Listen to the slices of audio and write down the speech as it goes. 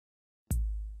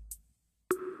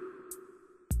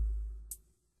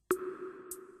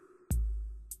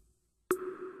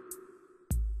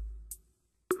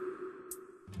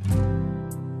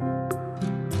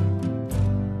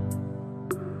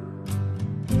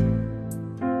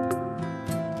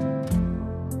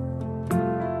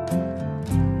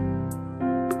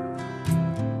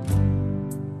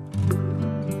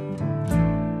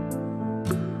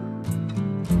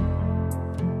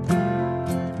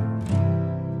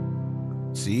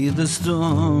See the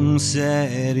storm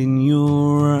set in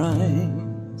your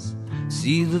eyes,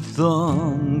 see the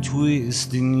thorn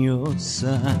twist in your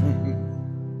side,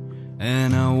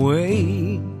 and I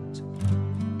wait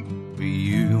for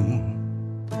you.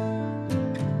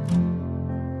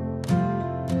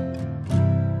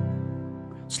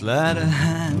 Sleight of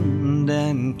hand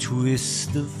and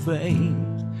twist of fate,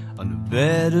 on a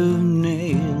bed of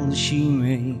nails she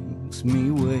makes me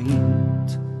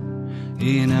wait.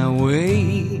 And I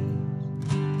wait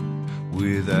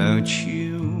without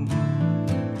you,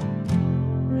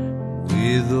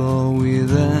 with or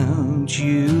without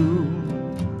you,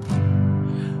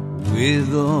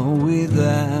 with or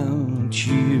without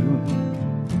you.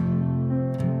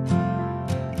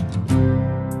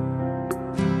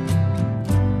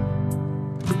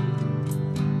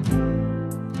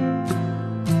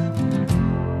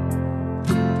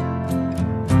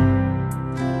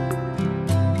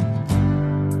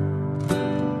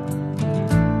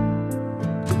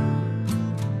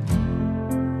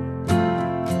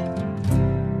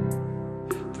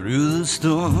 Through the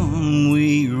storm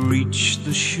we reach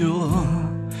the shore.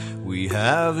 We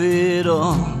have it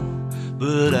all,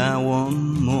 but I want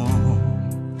more.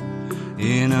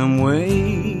 And I'm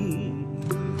waiting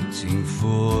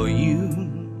for you,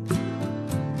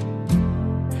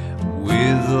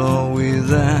 with or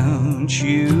without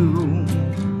you,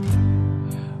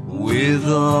 with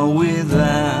or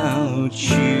without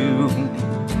you.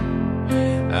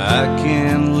 I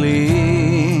can't live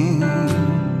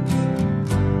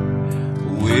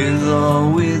with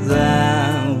or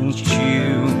without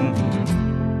you.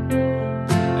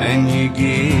 And you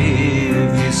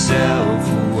give yourself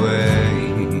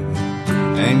away,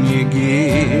 and you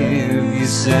give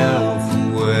yourself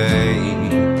away,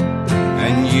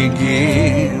 and you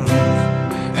give,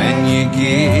 and you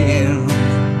give,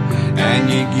 and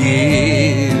you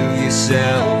give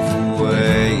yourself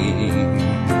away.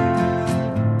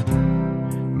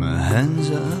 My hands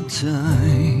are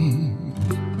tied,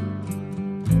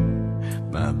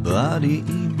 my body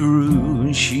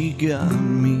bruised, she got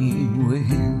me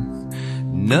with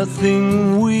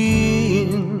nothing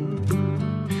win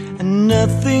and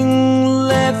nothing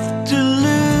left to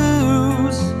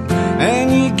lose.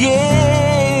 And you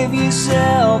gave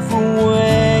yourself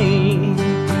away,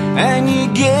 and you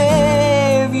gave